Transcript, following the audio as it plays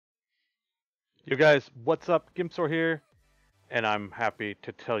You guys, what's up? Gimsor here, and I'm happy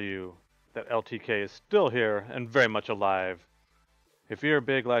to tell you that LTK is still here and very much alive. If you're a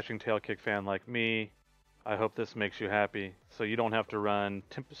big Lashing Tail Kick fan like me, I hope this makes you happy, so you don't have to run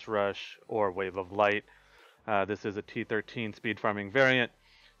Tempest Rush or Wave of Light. This is a T13 speed farming variant,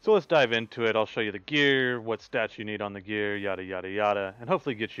 so let's dive into it. I'll show you the gear, what stats you need on the gear, yada yada yada, and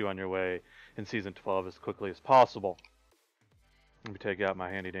hopefully get you on your way in Season 12 as quickly as possible. Let me take out my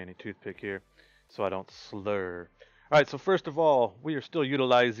handy dandy toothpick here so I don't slur. Alright, so first of all, we are still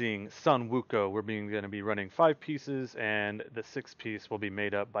utilizing Sunwuko. We're going to be running 5 pieces, and the 6th piece will be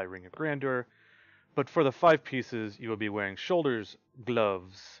made up by Ring of Grandeur. But for the 5 pieces, you will be wearing shoulders,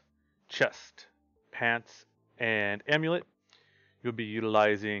 gloves, chest, pants, and amulet. You'll be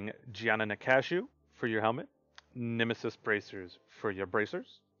utilizing Gianna Nakashu for your helmet, Nemesis bracers for your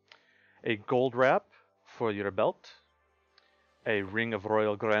bracers, a gold wrap for your belt, a Ring of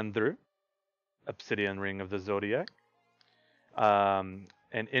Royal Grandeur, Obsidian Ring of the Zodiac, an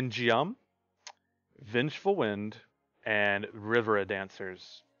Ingium, Vengeful Wind, and Rivera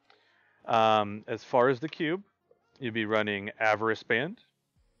Dancers. As far as the cube, you'll be running Avarice Band,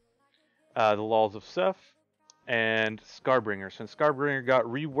 the Laws of Seth, and Scarbringer. Since Scarbringer got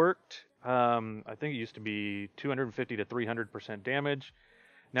reworked, I think it used to be 250 to 300% damage.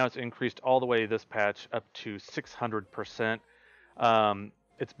 Now it's increased all the way this patch up to 600%.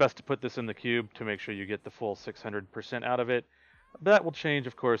 It's best to put this in the cube to make sure you get the full 600% out of it. That will change,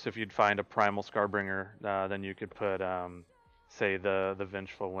 of course, if you'd find a Primal Scarbringer. Then you could put, say, the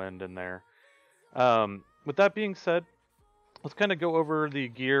Vengeful Wind in there. With that being said, let's kind of go over the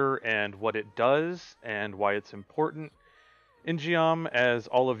gear and what it does and why it's important. In Geom, as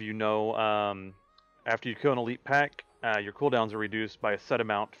all of you know, after you kill an elite pack, your cooldowns are reduced by a set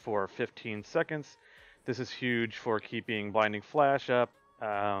amount for 15 seconds. This is huge for keeping Blinding Flash up,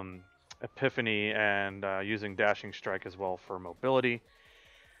 Epiphany, and using Dashing Strike as well for mobility.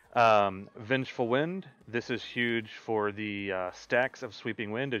 Vengeful Wind, this is huge for the stacks of Sweeping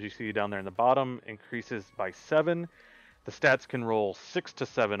Wind. As you see down there in the bottom, increases by 7. The stats can roll 6 to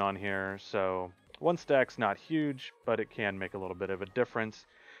 7 on here, so one stack's not huge, but it can make a little bit of a difference.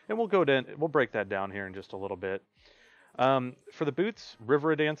 And we'll break that down here in just a little bit. For the boots,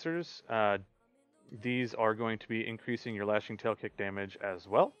 Rivera Dancers, these are going to be increasing your Lashing Tail Kick damage as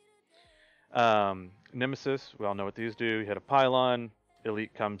well. Nemesis, we all know what these do. You hit a pylon,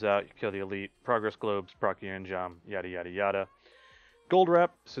 Elite comes out, you kill the Elite, Progress Globes, proc your Injam, yada yada yada. Gold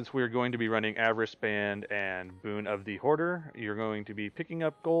Rep, since we're going to be running Avarice Band and Boon of the Hoarder, you're going to be picking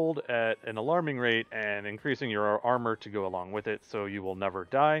up gold at an alarming rate and increasing your armor to go along with it, so you will never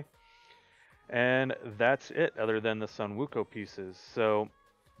die. And that's it, other than the Sunwuko pieces. So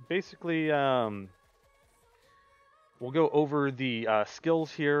basically, we'll go over the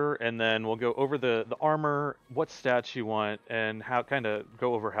skills here, and then we'll go over the armor, what stats you want, and how kind of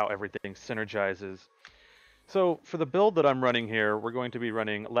go over how everything synergizes. So for the build that I'm running here, we're going to be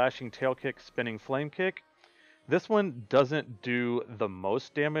running Lashing Tail Kick, Spinning Flame Kick. This one doesn't do the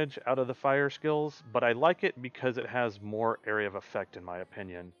most damage out of the fire skills, but I like it because it has more area of effect in my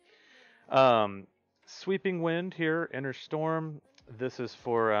opinion. Sweeping Wind here, Inner Storm. This is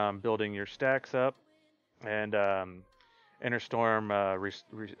for building your stacks up, and Inner Storm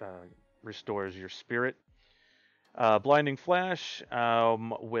restores your spirit. Blinding Flash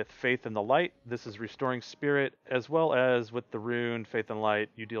with Faith in the Light. This is restoring spirit, as well as with the rune Faith in Light,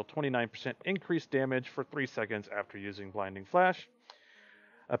 you deal 29% increased damage for 3 seconds after using Blinding Flash.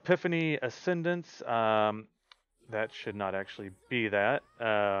 Epiphany Ascendance, that should not actually be that.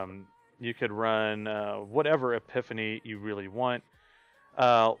 You could run whatever Epiphany you really want.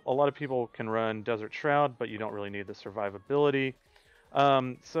 A lot of people can run Desert Shroud, but you don't really need the survivability.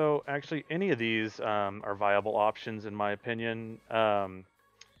 So actually any of these are viable options in my opinion. I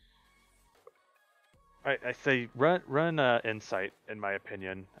say run Insight in my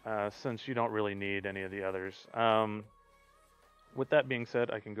opinion, since you don't really need any of the others. With that being said,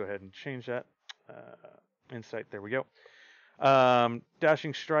 I can go ahead and change that. Insight, there we go.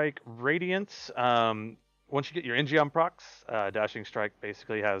 Dashing Strike, Radiance. Once you get your Ingium procs, Dashing Strike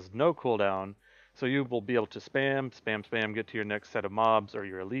basically has no cooldown. So you will be able to spam, get to your next set of mobs or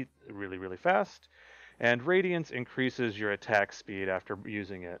your elite really, really fast. And Radiance increases your attack speed after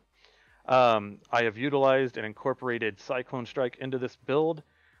using it. I have utilized and incorporated Cyclone Strike into this build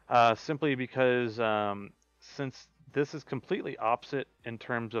simply because since this is completely opposite in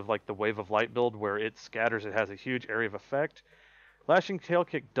terms of like the Wave of Light build where it scatters, it has a huge area of effect. Lashing Tail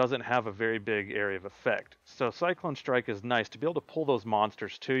Kick doesn't have a very big area of effect. So Cyclone Strike is nice to be able to pull those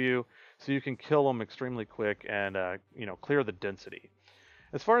monsters to you so you can kill them extremely quick and clear the density.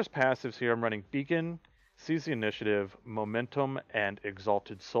 As far as passives here, I'm running Beacon, Seize the Initiative, Momentum, and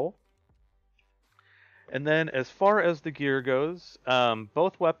Exalted Soul. And then as far as the gear goes,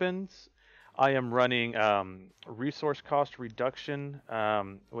 both weapons, I am running Resource Cost Reduction,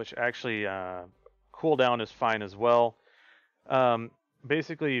 which actually cooldown is fine as well.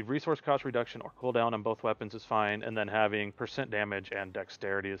 Basically, Resource Cost Reduction or cooldown on both weapons is fine, and then having percent damage and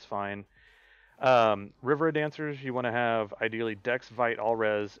dexterity is fine. River Dancers, you want to have ideally Dex, Vite, All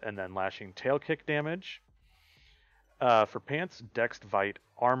Res, and then Lashing Tail Kick damage. For Pants, Dex, Vite,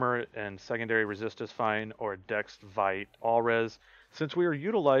 Armor, and Secondary Resist is fine, or Dex, Vite, All Res. Since we are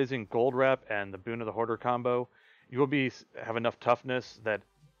utilizing Gold Wrap and the Boon of the Hoarder combo, you will have enough toughness that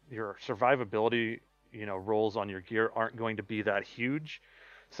your survivability, rolls on your gear aren't going to be that huge.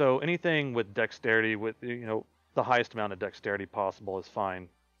 So anything with dexterity, with the highest amount of dexterity possible, is fine.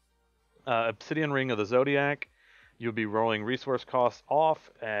 Obsidian Ring of the Zodiac, you'll be rolling resource costs off,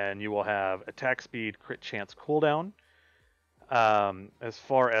 and you will have attack speed, crit chance, cooldown. As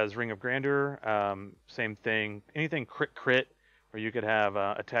far as Ring of Grandeur, same thing. Anything crit, where you could have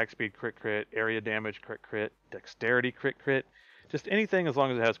attack speed, crit, area damage, crit, dexterity, crit. Just anything as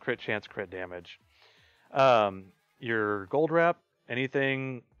long as it has crit chance, crit damage. Your Gold Wrap,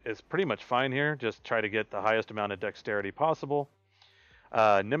 anything is pretty much fine here. Just try to get the highest amount of dexterity possible.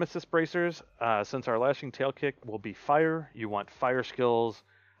 Nemesis Bracers, since our Lashing Tail Kick will be fire, you want fire skills,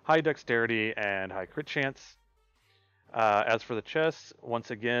 high dexterity, and high crit chance. As for the chests,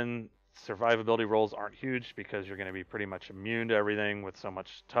 once again, survivability rolls aren't huge because you're going to be pretty much immune to everything with so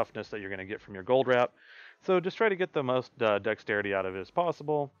much toughness that you're going to get from your Gold Wrap. So just try to get the most dexterity out of it as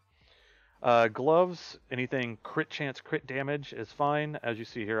possible. Gloves, anything crit chance, crit damage is fine. As you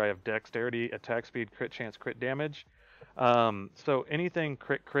see here, I have dexterity, attack speed, crit chance, crit damage. So anything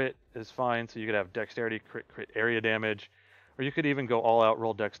crit is fine. So you could have dexterity, crit area damage. Or you could even go all out,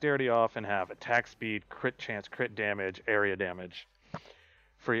 roll dexterity off, and have attack speed, crit chance, crit damage, area damage.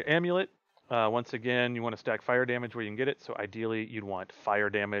 For your amulet, once again, you want to stack fire damage where you can get it. So ideally, you'd want fire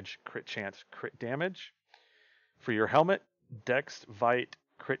damage, crit chance, crit damage. For your helmet, dex, vite,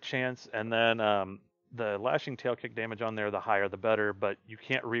 crit chance, and then the Lashing Tail Kick damage on there, the higher the better, but you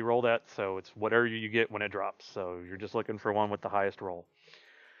can't re-roll that, so it's whatever you get when it drops. So you're just looking for one with the highest roll.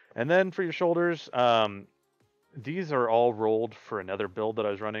 And then for your shoulders, these are all rolled for another build that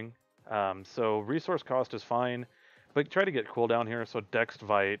I was running. So resource cost is fine, but try to get cooldown here. So Dex,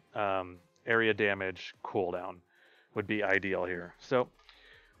 Vite, area damage, cooldown would be ideal here. So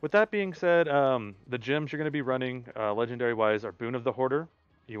with that being said, the gems you're going to be running, legendary-wise, are Boon of the Hoarder.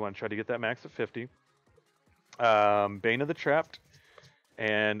 You want to try to get that max at 50. Bane of the Trapped,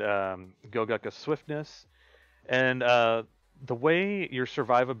 and Gogukka Swiftness. And the way your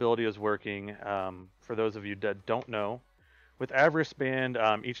survivability is working, for those of you that don't know, with Avarice Band,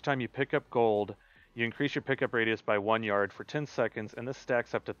 each time you pick up gold, you increase your pickup radius by 1 yard for 10 seconds, and this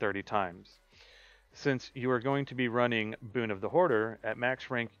stacks up to 30 times. Since you are going to be running Boon of the Hoarder, at max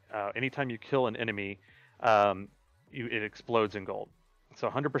rank, anytime you kill an enemy, it explodes in gold. So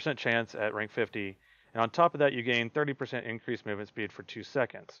 100% chance at rank 50, and on top of that, you gain 30% increased movement speed for 2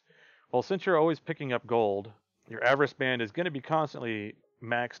 seconds. Well, since you're always picking up gold, your Avarice Band is going to be constantly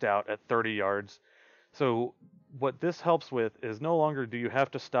maxed out at 30 yards. So what this helps with is no longer do you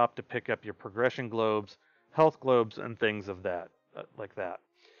have to stop to pick up your progression globes, health globes, and things of that, like that.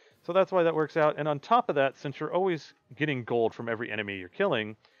 So that's why that works out. And on top of that, since you're always getting gold from every enemy you're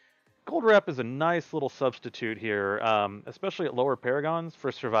killing, Gold Wrap is a nice little substitute here, especially at lower paragons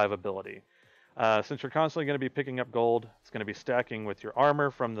for survivability. Since you're constantly going to be picking up gold, it's going to be stacking with your armor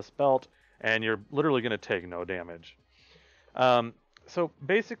from the spelt, and you're literally going to take no damage. So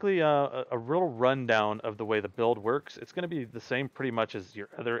basically, a real rundown of the way the build works. It's going to be the same pretty much as your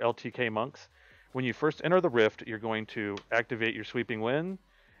other LTK monks. When you first enter the rift, you're going to activate your Sweeping Wind,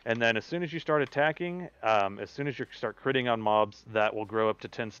 and then as soon as you start attacking, as soon as you start critting on mobs, that will grow up to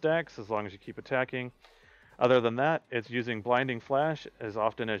 10 stacks as long as you keep attacking. Other than that, it's using Blinding Flash as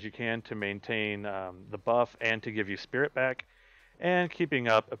often as you can to maintain the buff and to give you Spirit back, and keeping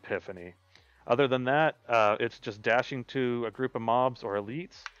up Epiphany. Other than that, it's just dashing to a group of mobs or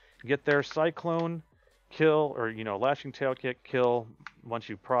elites, get their Cyclone, kill, or Lashing Tail Kick, kill. Once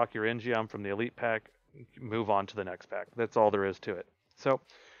you proc your Engium from the elite pack, move on to the next pack. That's all there is to it. So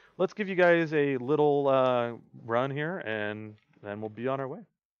let's give you guys a little run here, and then we'll be on our way.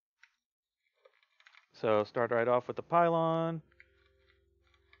 So start right off with the pylon.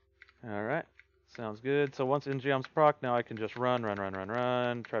 All right, sounds good. So once Engium's proc, now I can just run,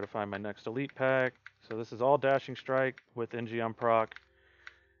 try to find my next elite pack. So this is all Dashing Strike with Engium proc.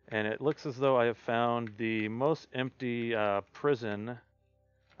 And it looks as though I have found the most empty prison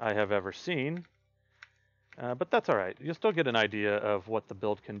I have ever seen. But that's alright. You'll still get an idea of what the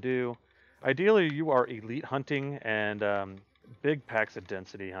build can do. Ideally, you are elite hunting and big packs of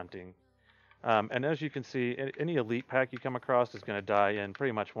density hunting. And as you can see, any elite pack you come across is going to die in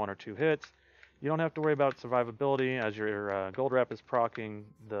pretty much 1 or 2 hits. You don't have to worry about survivability as your gold wrap is proccing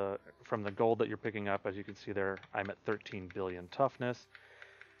from the gold that you're picking up. As you can see there, I'm at 13 billion toughness.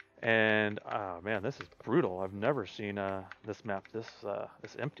 And man, this is brutal. I've never seen this map this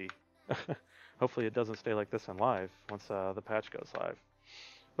empty. Hopefully it doesn't stay like this in live once the patch goes live.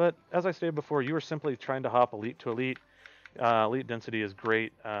 But as I stated before, you are simply trying to hop elite to elite. Elite density is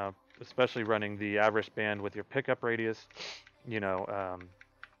great, especially running the average band with your pickup radius.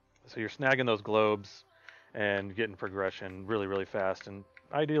 So you're snagging those globes and getting progression really, really fast. And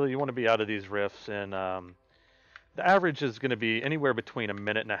ideally, you want to be out of these rifts in the average is going to be anywhere between 1.5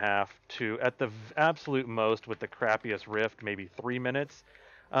 minutes to, at the absolute most, with the crappiest rift, maybe 3 minutes.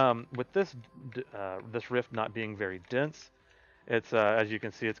 With this rift not being very dense, it's as you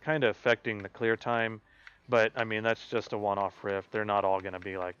can see, it's kind of affecting the clear time. But I mean, that's just a one-off rift. They're not all going to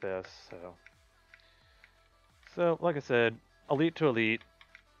be like this. So like I said, elite to elite,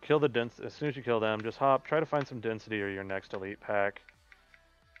 kill the dense. As soon as you kill them, just hop, try to find some density or your next elite pack,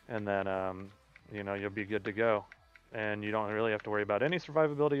 and then you'll be good to go. And you don't really have to worry about any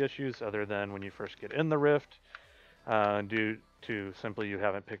survivability issues other than when you first get in the rift, due to simply you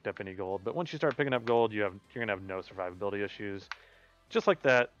haven't picked up any gold. But once you start picking up gold, you're gonna have no survivability issues. Just like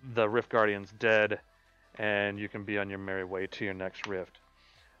that, the Rift Guardian's dead, and you can be on your merry way to your next rift.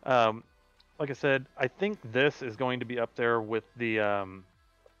 Like I said, I think this is going to be up there with the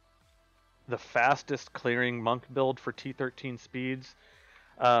fastest clearing monk build for T13 speeds.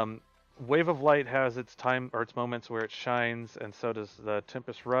 Wave of Light has its time or its moments where it shines, and so does the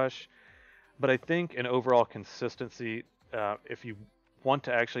Tempest Rush. But I think in overall consistency, if you want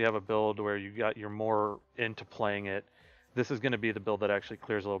to actually have a build where you're more into playing it, this is going to be the build that actually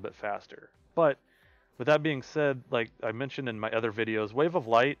clears a little bit faster. But with that being said, like I mentioned in my other videos, Wave of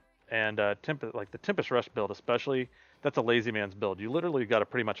Light and the Tempest Rush build especially, that's a lazy man's build. You literally got to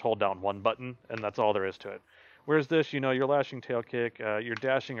pretty much hold down one button, and that's all there is to it. Whereas this, you're lashing tail kick, you're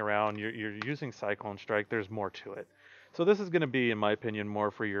dashing around, you're using Cyclone Strike, there's more to it. So this is going to be, in my opinion, more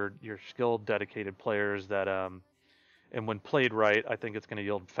for your skilled, dedicated players that, and when played right, I think it's going to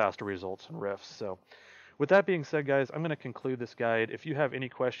yield faster results in rifts. So with that being said, guys, I'm going to conclude this guide. If you have any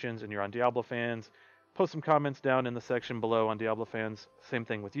questions and you're on Diablo fans, post some comments down in the section below on Diablo fans. Same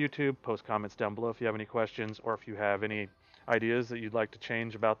thing with YouTube. Post comments down below if you have any questions or if you have any ideas that you'd like to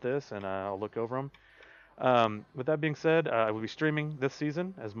change about this, and I'll look over them. With that being said, I will be streaming this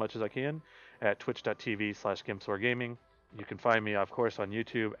season as much as I can at twitch.tv/GimpSoreGaming. You can find me, of course, on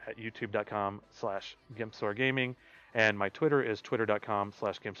YouTube at youtube.com/GimpSoreGaming, and my Twitter is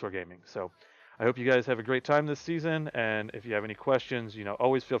twitter.com/GimpSoreGaming. So I hope you guys have a great time this season, and if you have any questions,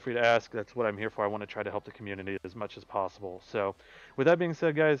 always feel free to ask. That's what I'm here for. I want to try to help the community as much as possible. So with that being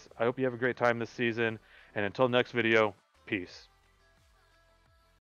said, guys, I hope you have a great time this season, and until next video, peace.